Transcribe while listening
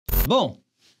Bon.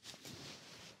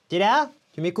 T'es là?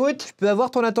 Tu m'écoutes? Je peux avoir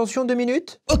ton attention 2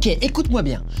 minutes? Ok, écoute-moi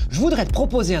bien. Je voudrais te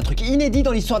proposer un truc inédit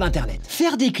dans l'histoire d'Internet.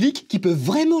 Faire des clics qui peuvent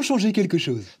vraiment changer quelque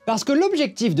chose. Parce que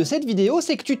l'objectif de cette vidéo,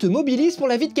 c'est que tu te mobilises pour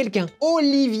la vie de quelqu'un.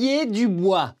 Olivier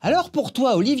Dubois. Alors pour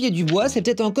toi, Olivier Dubois, c'est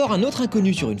peut-être encore un autre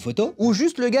inconnu sur une photo, ou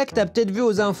juste le gars que t'as peut-être vu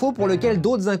aux infos pour lequel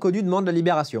d'autres inconnus demandent la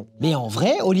libération. Mais en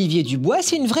vrai, Olivier Dubois,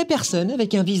 c'est une vraie personne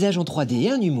avec un visage en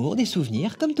 3D, un humour, des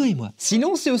souvenirs, comme toi et moi.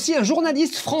 Sinon, c'est aussi un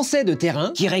journaliste français de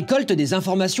terrain qui récolte des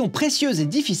informations précieuses et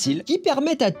difficiles qui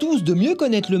permettent à tous de mieux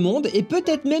connaître le monde et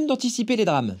peut-être même d'anticiper les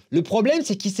drames. Le problème,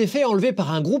 c'est qu'il s'est fait enlever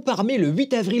par un groupe armé le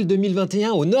 8 avril 2021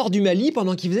 au nord du Mali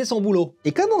pendant qu'il faisait son boulot.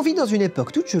 Et comme on vit dans une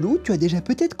époque toute chelou, tu as déjà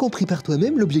peut-être compris par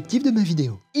toi-même l'objectif de ma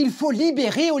vidéo. Il faut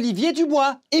libérer Olivier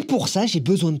Dubois. Et pour ça, j'ai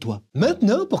besoin de toi.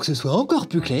 Maintenant, pour que ce soit encore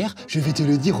plus clair, je vais te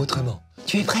le dire autrement.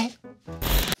 Tu es prêt?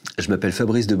 Je m'appelle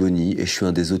Fabrice de Bonny et je suis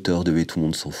un des auteurs de Et tout le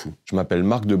monde s'en fout. Je m'appelle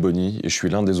Marc de Bonny et je suis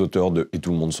l'un des auteurs de Et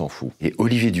tout le monde s'en fout. Et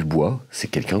Olivier Dubois, c'est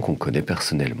quelqu'un qu'on connaît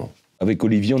personnellement. Avec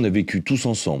Olivier, on a vécu tous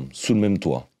ensemble, sous le même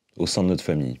toit, au sein de notre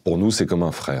famille. Pour nous, c'est comme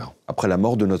un frère. Après la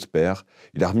mort de notre père,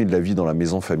 il a remis de la vie dans la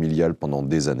maison familiale pendant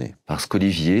des années. Parce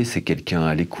qu'Olivier, c'est quelqu'un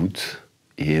à l'écoute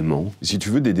et aimant. Si tu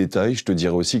veux des détails, je te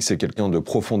dirais aussi que c'est quelqu'un de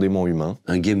profondément humain.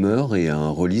 Un gamer et un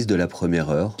rôliste de la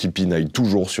première heure. Qui pinaille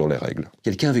toujours sur les règles.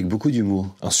 Quelqu'un avec beaucoup d'humour.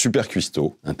 Un super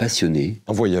cuistot. Un passionné.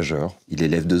 Un voyageur. Il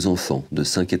élève 2 enfants, de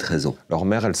 5 et 13 ans. Leur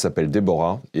mère, elle s'appelle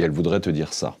Déborah et elle voudrait te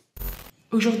dire ça.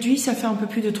 Aujourd'hui, ça fait un peu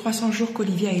plus de 300 jours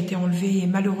qu'Olivier a été enlevé et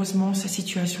malheureusement, sa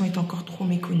situation est encore trop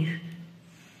méconnue.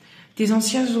 Des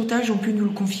anciens otages ont pu nous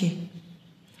le confier.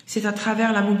 C'est à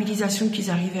travers la mobilisation qu'ils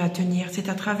arrivaient à tenir, c'est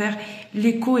à travers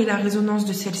l'écho et la résonance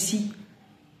de celle-ci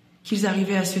qu'ils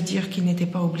arrivaient à se dire qu'ils n'étaient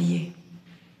pas oubliés.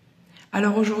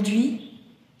 Alors aujourd'hui,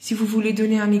 si vous voulez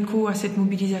donner un écho à cette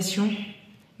mobilisation,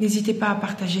 n'hésitez pas à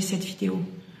partager cette vidéo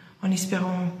en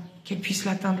espérant qu'elle puisse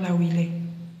l'atteindre là où il est.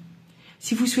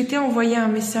 Si vous souhaitez envoyer un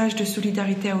message de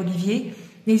solidarité à Olivier,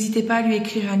 n'hésitez pas à lui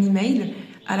écrire un email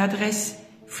à l'adresse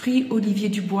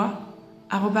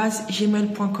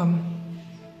freeolivierdubois@gmail.com.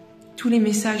 Tous les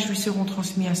messages lui seront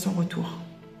transmis à son retour.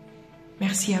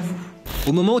 Merci à vous.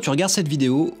 Au moment où tu regardes cette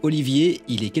vidéo, Olivier,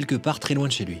 il est quelque part très loin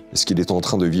de chez lui. Est-ce qu'il est en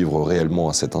train de vivre réellement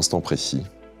à cet instant précis?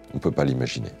 On peut pas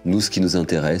l'imaginer. Nous, ce qui nous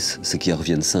intéresse, c'est qu'il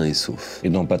revienne sain et sauf. Et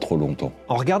dans pas trop longtemps.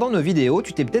 En regardant nos vidéos,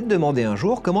 tu t'es peut-être demandé un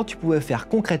jour comment tu pouvais faire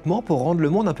concrètement pour rendre le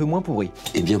monde un peu moins pourri.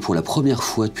 Eh bien, pour la première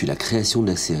fois depuis la création de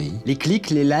la série... Les clics,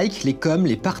 les likes, les coms,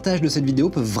 les partages de cette vidéo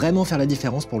peuvent vraiment faire la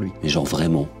différence pour lui. Mais genre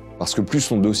vraiment. Parce que plus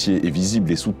son dossier est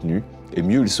visible et soutenu, et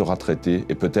mieux il sera traité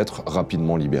et peut-être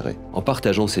rapidement libéré. En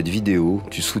partageant cette vidéo,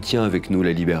 tu soutiens avec nous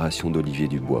la libération d'Olivier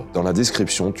Dubois. Dans la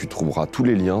description, tu trouveras tous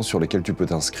les liens sur lesquels tu peux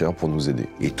t'inscrire pour nous aider.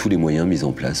 Et tous les moyens mis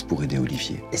en place pour aider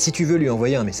Olivier. Et si tu veux lui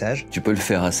envoyer un message, tu peux le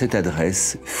faire à cette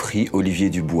adresse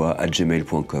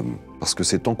freeolivierdubois@gmail.com. Parce que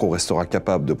c'est tant qu'on restera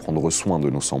capable de prendre soin de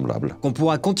nos semblables qu'on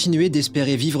pourra continuer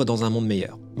d'espérer vivre dans un monde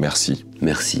meilleur. Merci.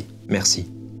 Merci. Merci.